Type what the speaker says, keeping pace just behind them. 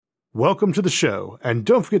Welcome to the show, and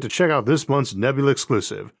don't forget to check out this month's Nebula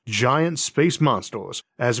exclusive, Giant Space Monsters,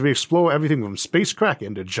 as we explore everything from space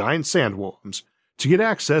kraken to giant sandworms. To get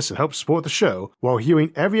access and help support the show while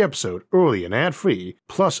hearing every episode early and ad-free,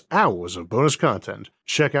 plus hours of bonus content,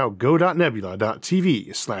 check out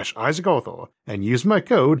go.nebula.tv/IsaacArthur and use my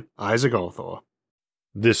code IsaacArthur.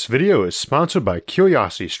 This video is sponsored by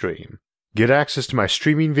CuriosityStream. Get access to my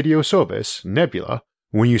streaming video service, Nebula,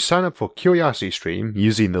 when you sign up for CuriosityStream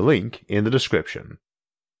using the link in the description.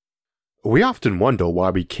 We often wonder why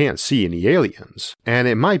we can't see any aliens, and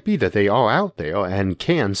it might be that they are out there and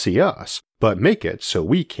can see us, but make it so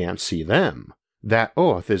we can't see them. That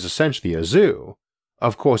Earth is essentially a zoo.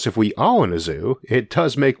 Of course, if we are in a zoo, it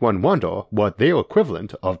does make one wonder what their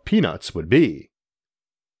equivalent of peanuts would be.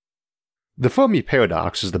 The Fermi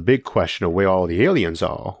paradox is the big question of where all the aliens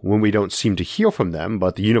are when we don't seem to hear from them,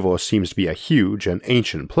 but the universe seems to be a huge and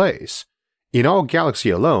ancient place. In our galaxy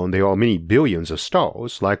alone, there are many billions of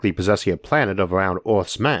stars, likely possessing a planet of around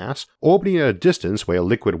Earth's mass, orbiting at a distance where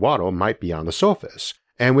liquid water might be on the surface,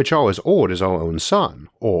 and which are as old as our own sun,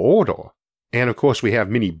 or older. And of course we have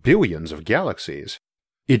many billions of galaxies.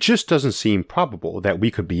 It just doesn't seem probable that we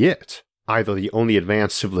could be it, either the only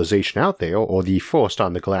advanced civilization out there or the first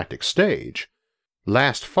on the galactic stage.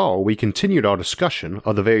 Last fall, we continued our discussion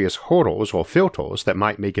of the various hurdles or filters that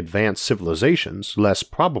might make advanced civilizations less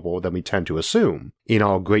probable than we tend to assume in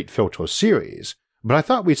our Great Filter series, but I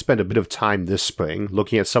thought we'd spend a bit of time this spring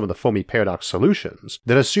looking at some of the Fermi paradox solutions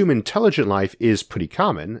that assume intelligent life is pretty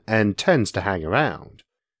common and tends to hang around.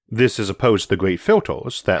 This is opposed to the great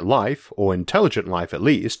filters that life, or intelligent life at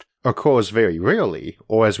least, occurs very rarely,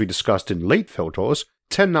 or as we discussed in late filters,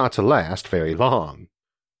 tend not to last very long.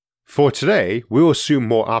 For today, we'll assume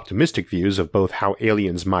more optimistic views of both how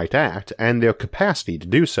aliens might act and their capacity to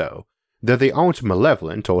do so, that they aren't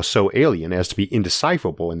malevolent or so alien as to be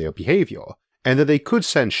indecipherable in their behavior, and that they could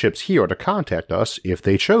send ships here to contact us if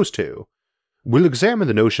they chose to. We'll examine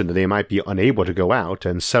the notion that they might be unable to go out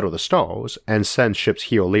and settle the stars and send ships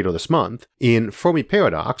here later this month in Fermi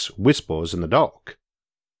Paradox Whispers in the Dark.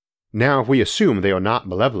 Now, if we assume they are not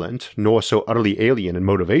malevolent, nor so utterly alien in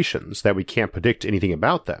motivations that we can't predict anything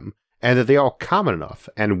about them, and that they are common enough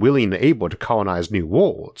and willing and able to colonize new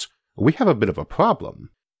worlds, we have a bit of a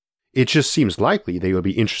problem. It just seems likely they would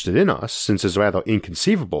be interested in us, since it's rather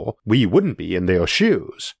inconceivable we wouldn't be in their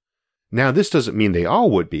shoes. Now, this doesn't mean they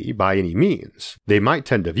all would be, by any means. They might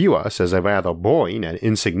tend to view us as a rather boring and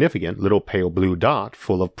insignificant little pale blue dot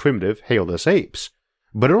full of primitive, hairless apes.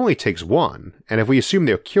 But it only takes one, and if we assume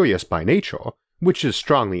they're curious by nature, which is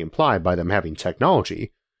strongly implied by them having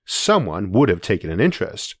technology, someone would have taken an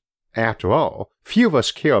interest. After all, few of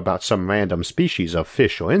us care about some random species of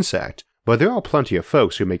fish or insect, but there are plenty of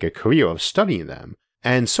folks who make a career of studying them,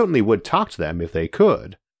 and certainly would talk to them if they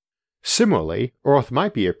could. Similarly, Earth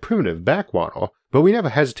might be a primitive backwater, but we never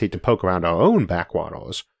hesitate to poke around our own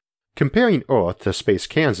backwaters. Comparing Earth to Space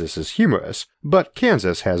Kansas is humorous, but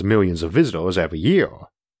Kansas has millions of visitors every year.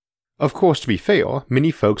 Of course, to be fair, many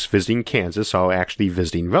folks visiting Kansas are actually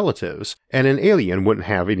visiting relatives, and an alien wouldn't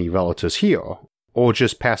have any relatives here, or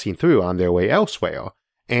just passing through on their way elsewhere,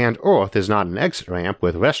 and Earth is not an exit ramp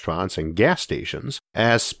with restaurants and gas stations,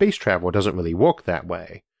 as space travel doesn't really work that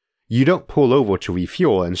way. You don't pull over to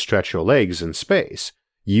refuel and stretch your legs in space.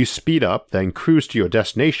 You speed up, then cruise to your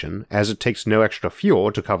destination, as it takes no extra fuel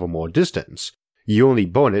to cover more distance. You only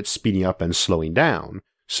burn it speeding up and slowing down,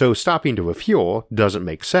 so stopping to refuel doesn't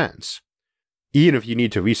make sense. Even if you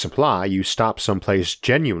need to resupply, you stop someplace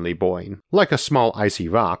genuinely boring, like a small icy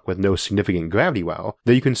rock with no significant gravity well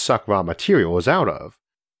that you can suck raw materials out of.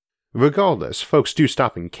 Regardless, folks do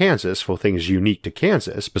stop in Kansas for things unique to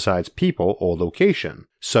Kansas besides people or location,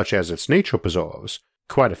 such as its nature preserves.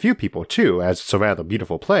 Quite a few people too, as it's a rather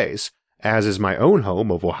beautiful place, as is my own home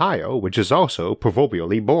of Ohio, which is also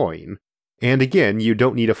proverbially boring. And again, you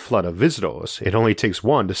don't need a flood of visitors, it only takes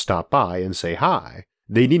one to stop by and say hi.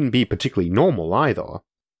 They needn't be particularly normal either.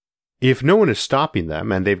 If no one is stopping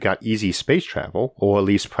them and they've got easy space travel, or at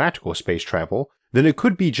least practical space travel, then it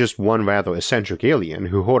could be just one rather eccentric alien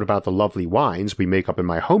who heard about the lovely wines we make up in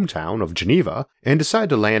my hometown of Geneva and decided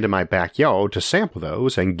to land in my backyard to sample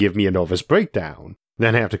those and give me a nervous breakdown,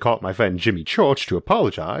 then have to call up my friend Jimmy Church to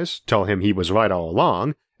apologize, tell him he was right all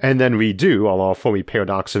along, and then redo all our Fermi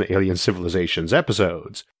Paradox and Alien Civilizations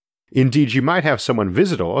episodes. Indeed, you might have someone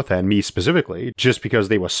visit Earth, and me specifically, just because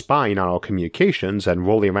they were spying on our communications and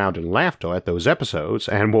rolling around in laughter at those episodes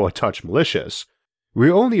and were a touch malicious.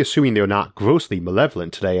 We're only assuming they're not grossly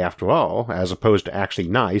malevolent today after all, as opposed to actually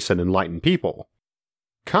nice and enlightened people.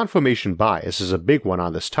 Confirmation bias is a big one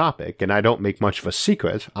on this topic, and I don't make much of a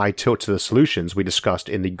secret I tilt to the solutions we discussed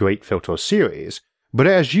in the Great Filter series, but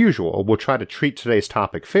as usual, we'll try to treat today's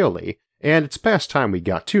topic fairly, and it's past time we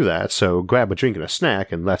got to that, so grab a drink and a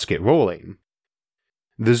snack and let's get rolling.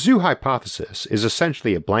 The zoo hypothesis is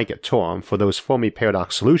essentially a blanket term for those Fermi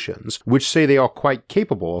paradox solutions which say they are quite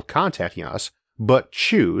capable of contacting us, but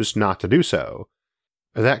choose not to do so.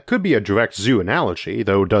 That could be a direct zoo analogy,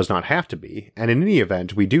 though does not have to be, and in any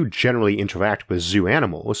event we do generally interact with zoo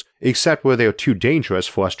animals, except where they are too dangerous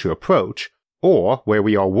for us to approach, or where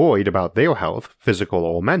we are worried about their health, physical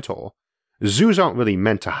or mental. Zoos aren't really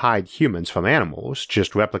meant to hide humans from animals,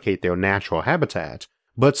 just replicate their natural habitat,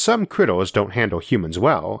 but some critters don't handle humans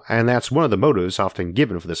well, and that's one of the motives often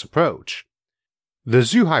given for this approach. The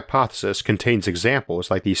zoo hypothesis contains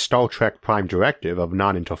examples like the Star Trek Prime Directive of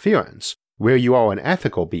non-interference, where you are an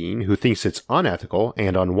ethical being who thinks it's unethical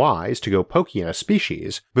and unwise to go poking at a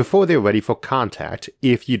species before they're ready for contact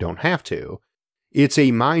if you don't have to. It's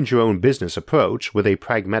a mind-your-own-business approach with a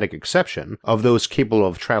pragmatic exception of those capable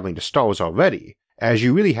of traveling to stars already, as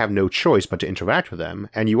you really have no choice but to interact with them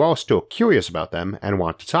and you are still curious about them and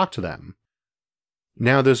want to talk to them.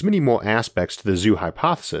 Now there's many more aspects to the zoo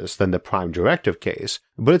hypothesis than the Prime Directive case,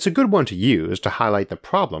 but it's a good one to use to highlight the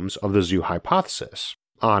problems of the zoo hypothesis,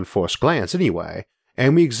 on first glance anyway,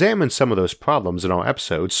 and we examined some of those problems in our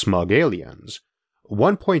episode Smug Aliens.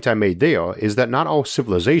 One point I made there is that not all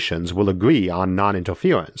civilizations will agree on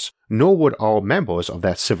non-interference, nor would all members of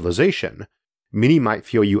that civilization. Many might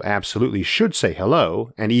feel you absolutely should say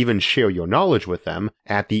hello and even share your knowledge with them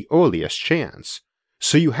at the earliest chance.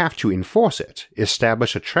 So you have to enforce it,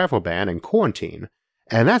 establish a travel ban and quarantine,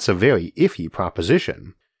 and that's a very iffy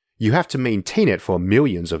proposition. You have to maintain it for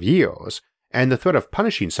millions of years, and the threat of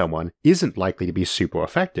punishing someone isn't likely to be super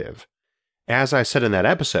effective. As I said in that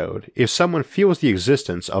episode, if someone feels the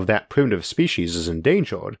existence of that primitive species is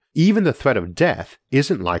endangered, even the threat of death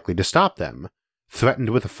isn't likely to stop them. Threatened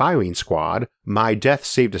with a firing squad, "My death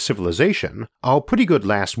saved a civilization" are pretty good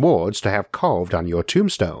last words to have carved on your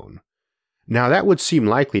tombstone. Now that would seem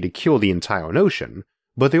likely to kill the entire notion,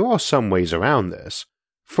 but there are some ways around this.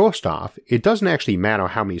 First off, it doesn't actually matter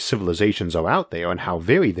how many civilizations are out there and how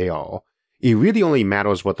varied they are. It really only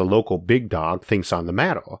matters what the local big dog thinks on the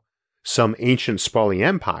matter. Some ancient sprawling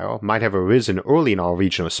empire might have arisen early in our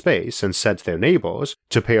region of space and said to their neighbors,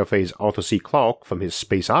 to paraphrase Arthur C. Clarke from his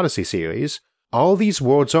Space Odyssey series, "All these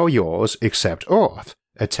worlds are yours except Earth.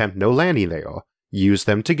 Attempt no landing there. Use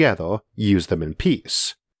them together. Use them in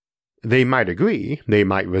peace." They might agree, they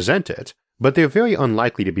might resent it, but they're very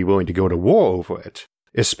unlikely to be willing to go to war over it.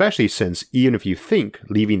 Especially since even if you think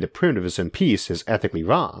leaving the primitives in peace is ethically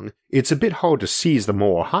wrong, it's a bit hard to seize the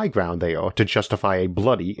moral high ground there to justify a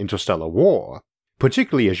bloody interstellar war.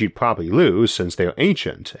 Particularly as you'd probably lose since they're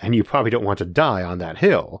ancient, and you probably don't want to die on that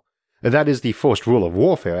hill. That is the first rule of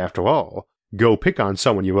warfare after all. Go pick on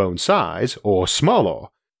someone your own size, or smaller.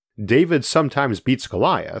 David sometimes beats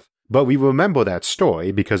Goliath, but we remember that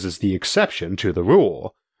story because it's the exception to the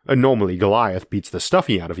rule. Normally Goliath beats the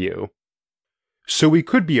stuffing out of you. So we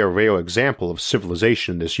could be a rare example of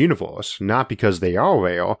civilization in this universe, not because they are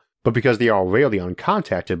rare, but because they are rarely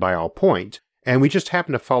uncontacted by our point, and we just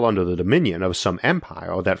happen to fall under the dominion of some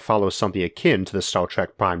empire that follows something akin to the Star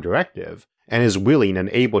Trek Prime Directive, and is willing and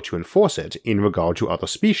able to enforce it in regard to other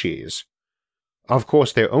species. Of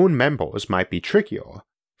course, their own members might be trickier.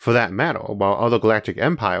 For that matter, while other galactic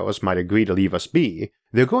empires might agree to leave us be,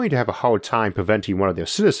 they're going to have a hard time preventing one of their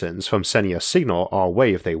citizens from sending a signal our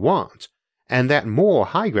way if they want. And that moral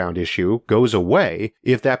high ground issue goes away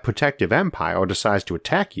if that protective empire decides to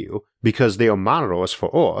attack you because their monitors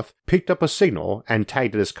for Earth picked up a signal and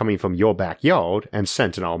tagged it as coming from your backyard and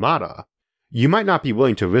sent an armada. You might not be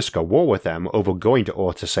willing to risk a war with them over going to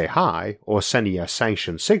Earth to say hi or sending a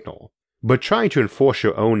sanctioned signal, but trying to enforce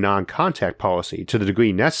your own non-contact policy to the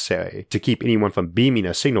degree necessary to keep anyone from beaming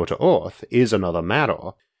a signal to Earth is another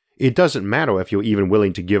matter. It doesn't matter if you're even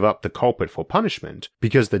willing to give up the culprit for punishment,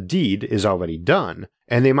 because the deed is already done,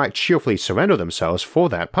 and they might cheerfully surrender themselves for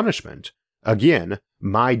that punishment. Again,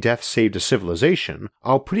 "My death saved a civilization"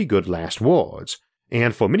 are pretty good last words,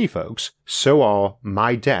 and for many folks, so are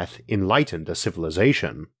 "My death enlightened a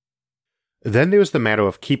civilization." Then there's the matter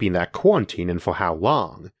of keeping that quarantine and for how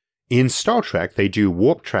long. In Star Trek, they do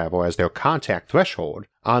warp travel as their contact threshold,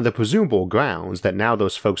 on the presumable grounds that now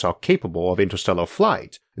those folks are capable of interstellar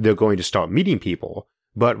flight, they're going to start meeting people,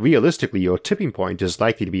 but realistically your tipping point is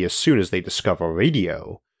likely to be as soon as they discover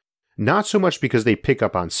radio. Not so much because they pick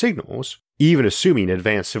up on signals. Even assuming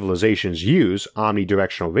advanced civilizations use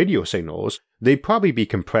omnidirectional radio signals, they'd probably be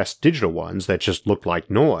compressed digital ones that just look like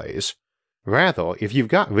noise. Rather, if you've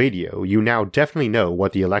got radio, you now definitely know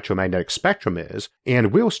what the electromagnetic spectrum is,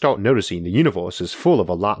 and will start noticing the universe is full of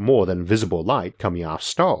a lot more than visible light coming off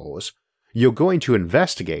stars. You're going to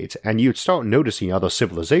investigate, and you'd start noticing other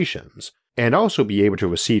civilizations, and also be able to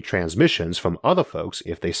receive transmissions from other folks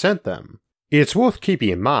if they sent them. It's worth keeping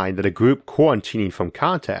in mind that a group quarantining from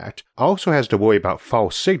contact also has to worry about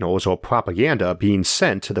false signals or propaganda being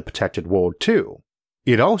sent to the protected world too.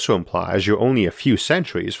 It also implies you're only a few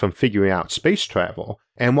centuries from figuring out space travel,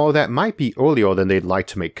 and while that might be earlier than they'd like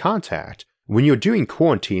to make contact, when you're doing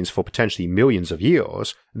quarantines for potentially millions of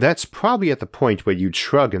years, that's probably at the point where you'd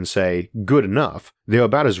shrug and say, good enough, they're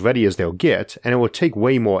about as ready as they'll get, and it will take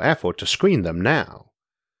way more effort to screen them now.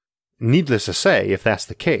 Needless to say, if that's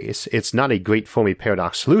the case, it's not a great Fermi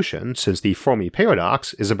Paradox solution, since the Fermi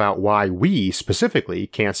Paradox is about why we specifically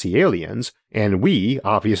can't see aliens, and we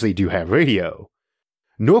obviously do have radio.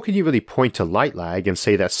 Nor can you really point to light lag and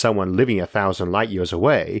say that someone living 1,000 light years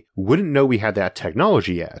away wouldn't know we had that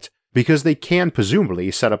technology yet, because they can presumably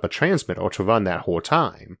set up a transmitter to run that whole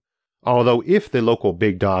time. Although if the local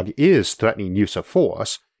big dog is threatening use of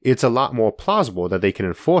force, it's a lot more plausible that they can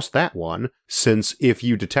enforce that one, since if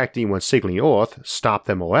you detect anyone signaling Earth, stop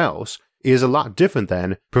them or else, is a lot different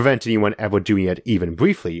than prevent anyone ever doing it even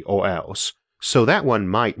briefly or else, so that one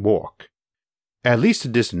might work. At least to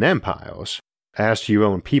distant empires. As to your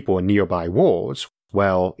own people in nearby worlds,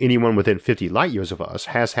 well, anyone within 50 light years of us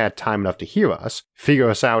has had time enough to hear us, figure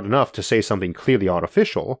us out enough to say something clearly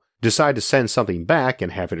artificial, decide to send something back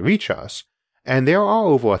and have it reach us, and there are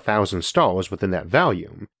over 1,000 stars within that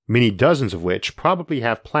volume, many dozens of which probably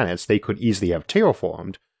have planets they could easily have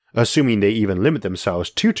terraformed, assuming they even limit themselves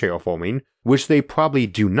to terraforming, which they probably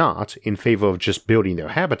do not in favor of just building their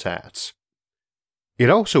habitats. It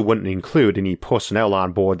also wouldn't include any personnel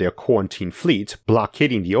on board their quarantine fleet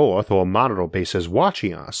blockading the Earth or monitor bases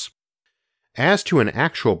watching us. As to an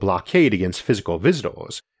actual blockade against physical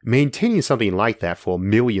visitors, maintaining something like that for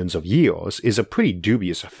millions of years is a pretty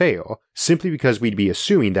dubious affair, simply because we'd be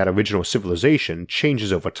assuming that original civilization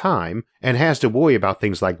changes over time and has to worry about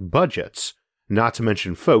things like budgets, not to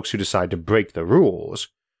mention folks who decide to break the rules.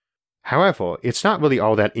 However, it's not really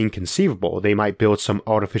all that inconceivable they might build some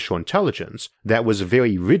artificial intelligence that was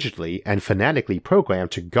very rigidly and fanatically programmed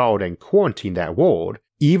to guard and quarantine that world,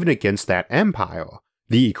 even against that empire,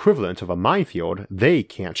 the equivalent of a minefield they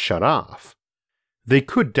can't shut off. They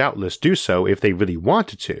could doubtless do so if they really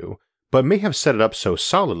wanted to, but may have set it up so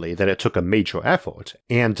solidly that it took a major effort,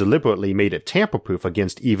 and deliberately made it tamper-proof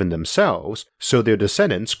against even themselves so their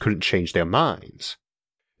descendants couldn't change their minds.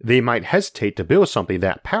 They might hesitate to build something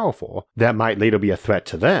that powerful that might later be a threat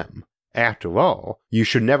to them. After all, you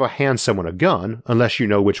should never hand someone a gun unless you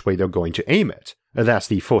know which way they're going to aim it. That's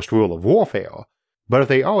the first rule of warfare. But if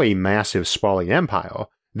they are a massive sprawling empire,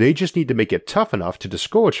 they just need to make it tough enough to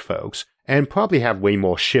discourage folks, and probably have way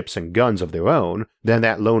more ships and guns of their own than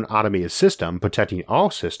that lone automated system protecting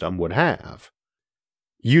our system would have.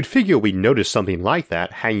 You'd figure we'd notice something like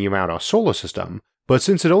that hanging around our solar system, but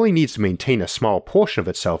since it only needs to maintain a small portion of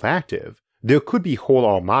itself active, there could be whole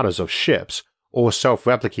armadas of ships, or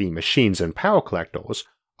self-replicating machines and power collectors,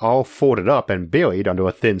 all folded up and buried under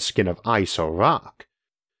a thin skin of ice or rock.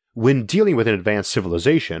 When dealing with an advanced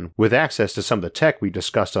civilization with access to some of the tech we've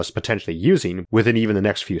discussed us potentially using within even the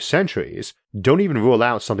next few centuries, don't even rule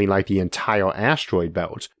out something like the entire asteroid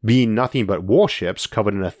belt being nothing but warships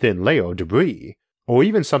covered in a thin layer of debris, or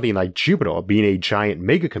even something like Jupiter being a giant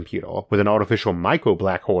megacomputer with an artificial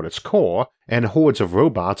micro-black hole at its core and hordes of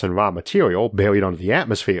robots and raw material buried under the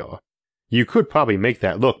atmosphere. You could probably make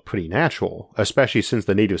that look pretty natural, especially since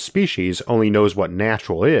the native species only knows what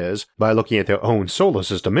natural is by looking at their own solar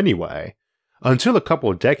system anyway. Until a couple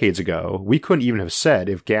of decades ago, we couldn't even have said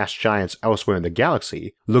if gas giants elsewhere in the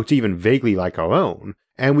galaxy looked even vaguely like our own,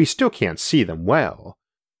 and we still can't see them well.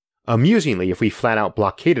 Amusingly, if we flat out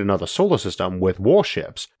blockaded another solar system with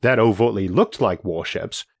warships that overtly looked like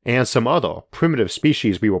warships, and some other primitive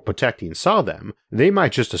species we were protecting saw them, they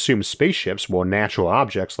might just assume spaceships were natural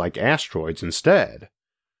objects like asteroids instead.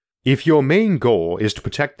 If your main goal is to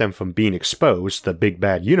protect them from being exposed to the big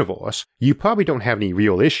bad universe, you probably don't have any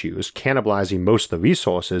real issues cannibalizing most of the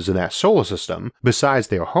resources in that solar system besides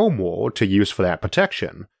their home world to use for that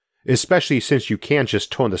protection, especially since you can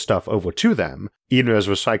just turn the stuff over to them, even as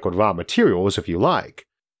recycled raw materials if you like.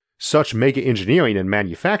 Such mega engineering and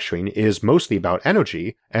manufacturing is mostly about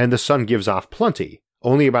energy, and the sun gives off plenty,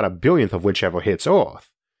 only about 1/1000th of which ever hits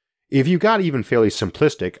Earth. If you got even fairly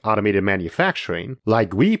simplistic automated manufacturing,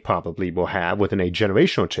 like we probably will have within a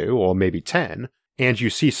generation or two or maybe 10, and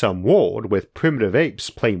you see some world with primitive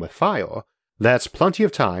apes playing with fire, That's plenty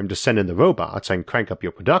of time to send in the robots and crank up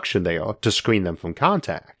your production there to screen them from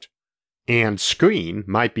contact. And screen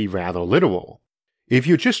might be rather literal. If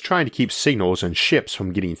you're just trying to keep signals and ships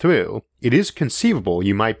from getting through, it is conceivable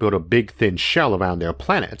you might build a big thin shell around their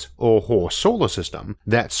planet or whole solar system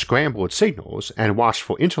that scrambled signals and watched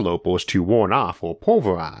for interlopers to warn off or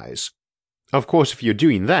pulverize. Of course, if you're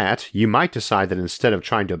doing that, you might decide that instead of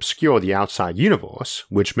trying to obscure the outside universe,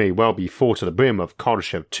 which may well be full to the brim of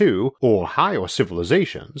Kardashev 2 or higher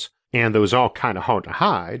civilizations, and those are kinda hard to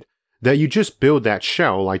hide, that you just build that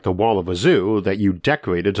shell like the wall of a zoo that you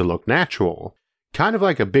decorated to look natural. Kind of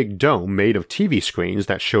like a big dome made of TV screens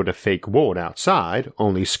that showed a fake world outside,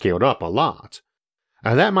 only scaled up a lot.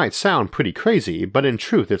 That might sound pretty crazy, but in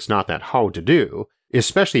truth it's not that hard to do,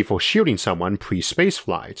 especially for shielding someone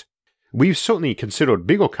pre-spaceflight. We've certainly considered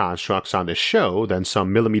bigger constructs on this show than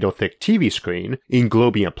some millimeter-thick TV screen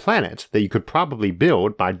englobing a planet that you could probably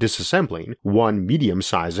build by disassembling one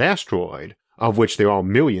medium-sized asteroid, of which there are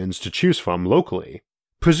millions to choose from locally.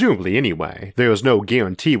 Presumably anyway, there is no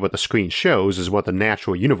guarantee what the screen shows is what the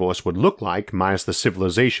natural universe would look like minus the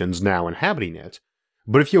civilizations now inhabiting it.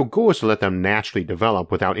 But if your goal is to let them naturally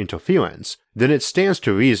develop without interference, then it stands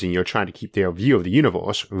to reason you're trying to keep their view of the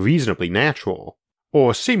universe reasonably natural.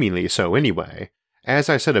 Or seemingly so anyway. As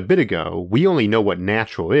I said a bit ago, we only know what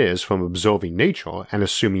natural is from observing nature and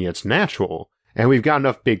assuming it's natural, and we've got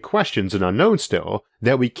enough big questions and unknowns still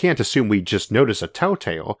that we can't assume we just notice a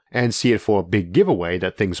telltale and see it for a big giveaway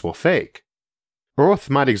that things were fake. Earth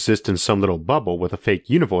might exist in some little bubble with a fake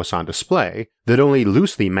universe on display that only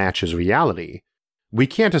loosely matches reality. We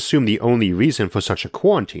can't assume the only reason for such a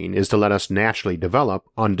quarantine is to let us naturally develop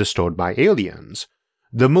undisturbed by aliens.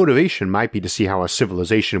 The motivation might be to see how a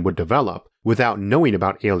civilization would develop without knowing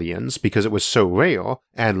about aliens because it was so rare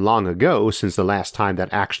and long ago since the last time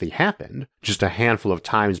that actually happened, just a handful of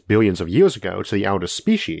times billions of years ago to the outer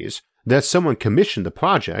species, that someone commissioned the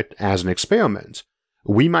project as an experiment.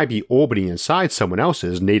 We might be orbiting inside someone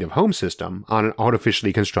else's native home system on an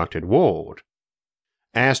artificially constructed world.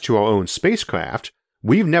 As to our own spacecraft,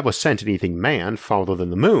 we've never sent anything manned farther than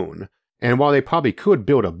the moon, and while they probably could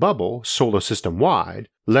build a bubble solar system wide,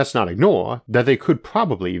 let's not ignore that they could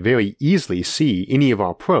probably very easily see any of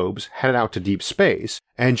our probes headed out to deep space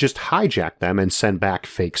and just hijack them and send back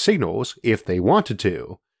fake signals if they wanted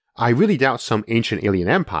to. I really doubt some ancient alien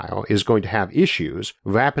empire is going to have issues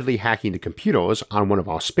rapidly hacking the computers on one of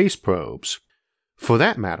our space probes. For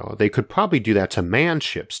that matter, they could probably do that to manned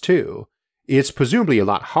ships too. It's presumably a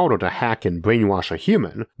lot harder to hack and brainwash a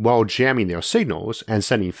human while jamming their signals and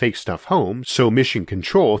sending fake stuff home so mission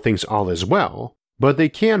control thinks all is well, but they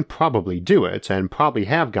can probably do it and probably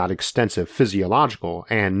have got extensive physiological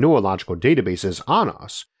and neurological databases on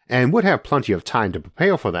us and would have plenty of time to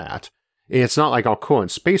prepare for that. It's not like our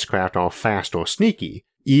current spacecraft are fast or sneaky,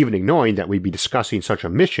 even ignoring that we'd be discussing such a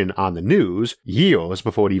mission on the news years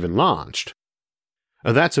before it even launched.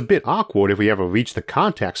 That's a bit awkward if we ever reach the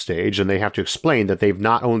contact stage and they have to explain that they've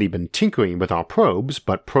not only been tinkering with our probes,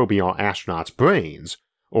 but probing our astronauts' brains,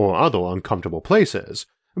 or other uncomfortable places,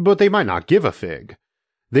 but they might not give a fig.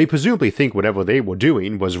 They presumably think whatever they were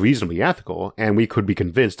doing was reasonably ethical, and we could be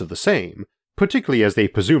convinced of the same, particularly as they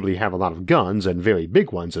presumably have a lot of guns and very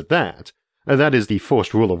big ones at that. That is the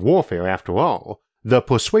first rule of warfare after all. The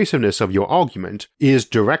persuasiveness of your argument is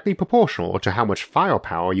directly proportional to how much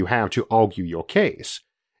firepower you have to argue your case.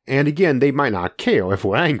 And again, they might not care if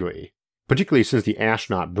we're angry, particularly since the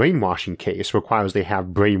astronaut brainwashing case requires they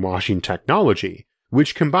have brainwashing technology,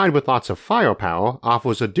 which combined with lots of firepower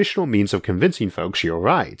offers additional means of convincing folks you're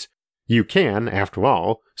right. You can, after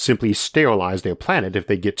all, simply sterilize their planet if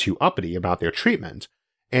they get too uppity about their treatment,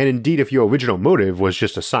 and indeed if your original motive was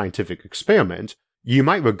just a scientific experiment, you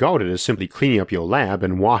might regard it as simply cleaning up your lab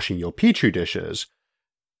and washing your petri dishes.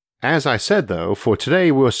 As I said though, for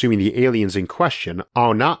today we're assuming the aliens in question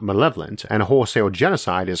are not malevolent, and wholesale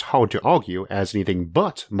genocide is hard to argue as anything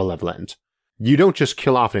but malevolent. You don't just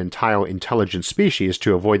kill off an entire intelligent species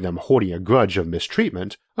to avoid them hoarding a grudge of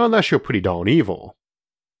mistreatment, unless you're pretty darn evil.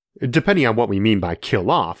 Depending on what we mean by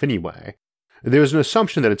kill off, anyway. There's an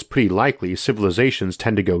assumption that it's pretty likely civilizations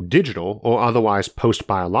tend to go digital or otherwise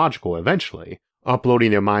post-biological eventually, uploading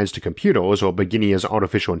their minds to computers or beginning as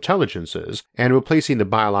artificial intelligences and replacing the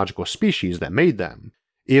biological species that made them.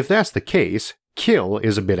 If that's the case, kill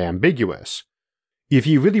is a bit ambiguous. If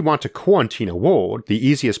you really want to quarantine a world, the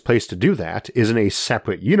easiest place to do that is in a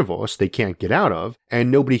separate universe they can't get out of and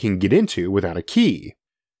nobody can get into without a key.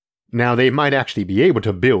 Now, they might actually be able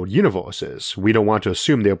to build universes. We don't want to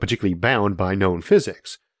assume they're particularly bound by known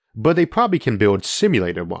physics, but they probably can build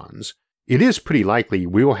simulated ones. it is pretty likely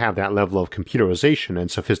we will have that level of computerization and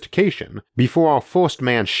sophistication before our first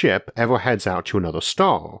manned ship ever heads out to another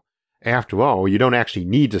star. After all, you don't actually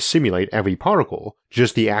need to simulate every particle,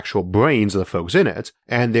 just the actual brains of the folks in it,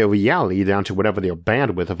 and their reality down to whatever their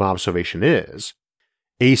bandwidth of observation is.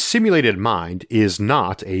 A simulated mind is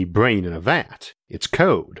not a brain in a vat, it's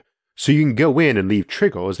code. So you can go in and leave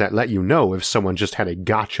triggers that let you know if someone just had a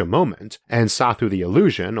gotcha moment and saw through the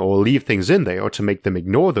illusion, or leave things in there to make them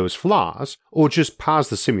ignore those flaws, or just pause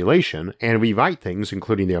the simulation and rewrite things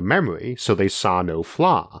including their memory so they saw no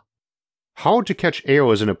flaw. Hard to catch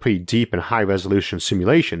errors in a pretty deep and high-resolution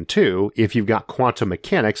simulation too if you've got quantum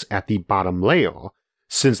mechanics at the bottom layer,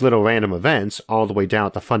 since little random events all the way down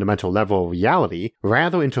at the fundamental level of reality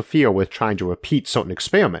rather interfere with trying to repeat certain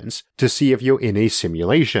experiments to see if you're in a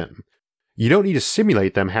simulation. You don't need to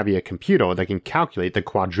simulate them having a computer that can calculate the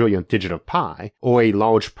quadrillionth digit of pi or a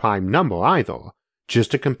large prime number either,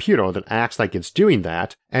 just a computer that acts like it's doing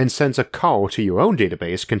that and sends a call to your own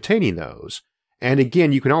database containing those. And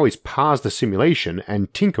again, you can always pause the simulation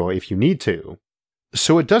and tinker if you need to.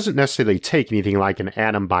 So it doesn't necessarily take anything like an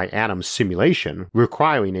atom-by-atom simulation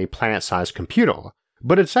requiring a planet-sized computer,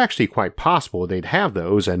 but it's actually quite possible they'd have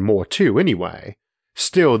those and more too anyway.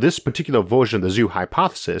 Still, this particular version of the zoo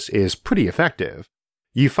hypothesis is pretty effective.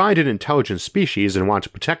 You find an intelligent species and want to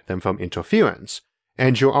protect them from interference,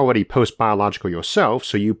 and you're already post-biological yourself,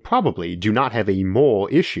 so you probably do not have a moral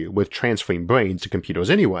issue with transferring brains to computers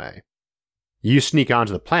anyway. You sneak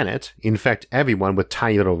onto the planet, infect everyone with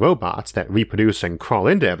tiny little robots that reproduce and crawl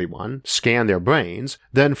into everyone, scan their brains,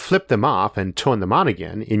 then flip them off and turn them on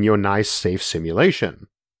again in your nice safe simulation.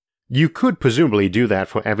 You could presumably do that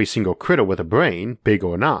for every single critter with a brain, big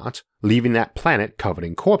or not, leaving that planet covered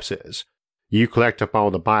in corpses. You collect up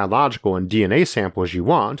all the biological and DNA samples you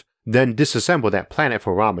want, then disassemble that planet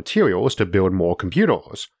for raw materials to build more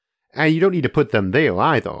computers. And you don't need to put them there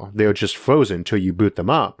either, they're just frozen till you boot them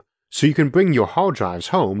up, so you can bring your hard drives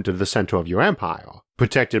home to the center of your empire,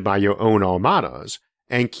 protected by your own armadas,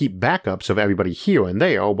 and keep backups of everybody here and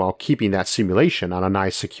there while keeping that simulation on a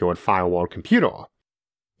nice secured firewall computer.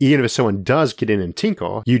 Even if someone does get in and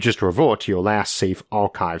tinker, you just revert to your last safe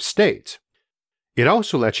archive state. It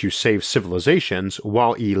also lets you save civilizations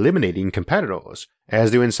while eliminating competitors,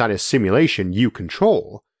 as they're inside a simulation you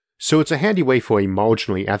control, so it's a handy way for a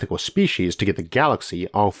marginally ethical species to get the galaxy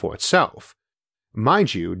all for itself.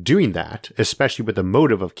 Mind you, doing that, especially with the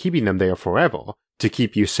motive of keeping them there forever, to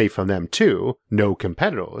keep you safe from them too, no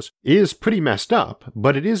competitors, is pretty messed up,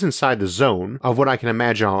 but it is inside the zone of what I can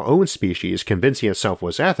imagine our own species convincing itself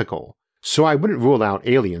was ethical, so I wouldn't rule out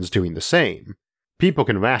aliens doing the same. People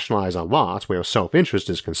can rationalize a lot where self-interest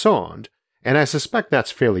is concerned, and I suspect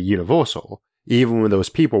that's fairly universal, even when those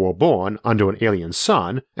people were born under an alien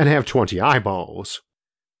sun and have 20 eyeballs.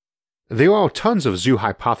 There are tons of zoo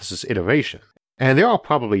hypothesis iterations, and there are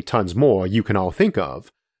probably tons more you can all think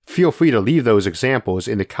of. Feel free to leave those examples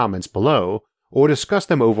in the comments below, or discuss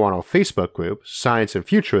them over on our Facebook group, Science and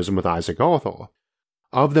Futurism with Isaac Arthur.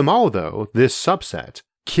 Of them all though, this subset,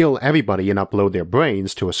 kill everybody and upload their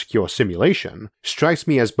brains to a secure simulation, strikes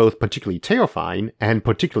me as both particularly terrifying and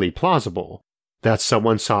particularly plausible. That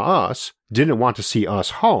someone saw us, didn't want to see us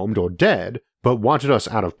harmed or dead, but wanted us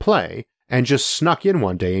out of play, and just snuck in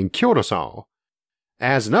one day and killed us all.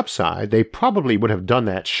 As an upside, they probably would have done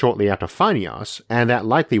that shortly after finding us, and that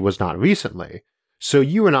likely was not recently, so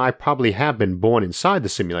you and I probably have been born inside the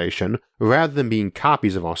simulation rather than being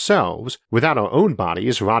copies of ourselves, without our own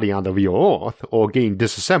bodies rotting on the real Earth or getting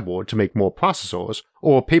disassembled to make more processors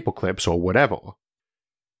or paperclips or whatever.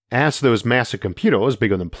 As to those massive computers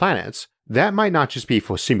bigger than planets, that might not just be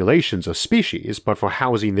for simulations of species, but for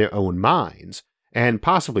housing their own minds, and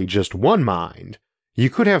possibly just one mind. You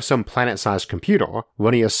could have some planet-sized computer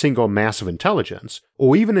running a single massive intelligence,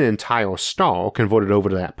 or even an entire star converted over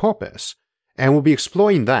to that purpose, and we'll be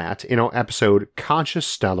exploring that in our episode Conscious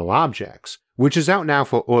Stellar Objects, which is out now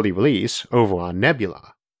for early release over on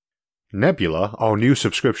Nebula. Nebula, our new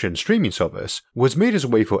subscription streaming service, was made as a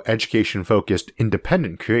way for education-focused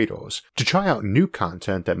independent creators to try out new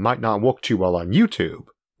content that might not work too well on YouTube,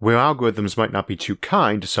 where algorithms might not be too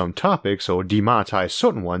kind to some topics or demonetize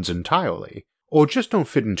certain ones entirely, or just don't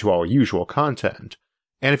fit into our usual content.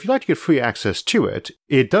 And if you'd like to get free access to it,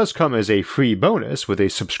 it does come as a free bonus with a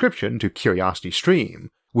subscription to Curiosity Stream,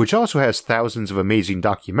 which also has thousands of amazing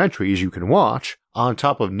documentaries you can watch, on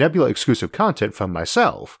top of Nebula exclusive content from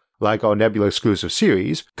myself, like our Nebula exclusive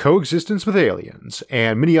series, Coexistence with Aliens,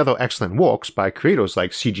 and many other excellent works by creators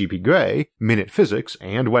like CGP Grey, Minute Physics,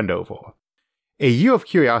 and Wendover. A year of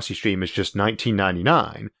CuriosityStream is just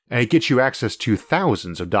 $19.99, and it gets you access to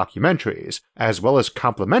thousands of documentaries, as well as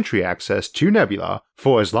complimentary access to Nebula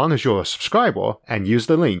for as long as you're a subscriber and use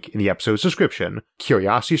the link in the episode's description,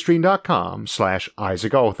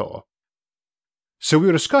 curiositystream.com/IsaacArthur. So we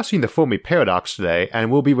were discussing the Fermi Paradox today, and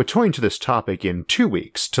we'll be returning to this topic in 2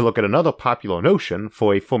 weeks to look at another popular notion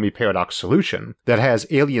for a Fermi Paradox solution that has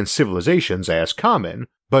alien civilizations as common,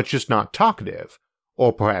 but just not talkative,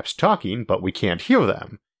 or perhaps talking but we can't hear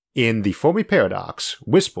them, in the Fermi Paradox,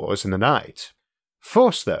 Whispers in the Night.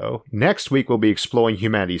 First though, next week we'll be exploring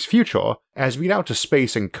humanity's future as we get out to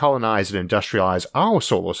space and colonize and industrialize our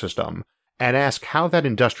solar system, and ask how that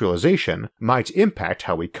industrialization might impact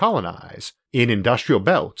how we colonize, in industrial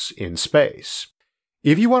belts in space.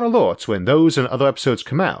 If you want alerts when those and other episodes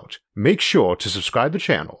come out, make sure to subscribe to the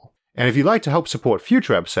channel. And if you'd like to help support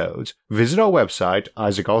future episodes, visit our website,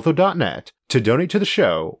 isaacarthur.net, to donate to the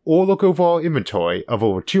show or look over our inventory of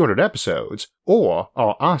over 200 episodes or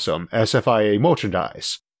our awesome SFIA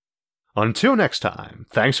merchandise. Until next time,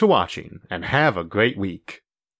 thanks for watching and have a great week.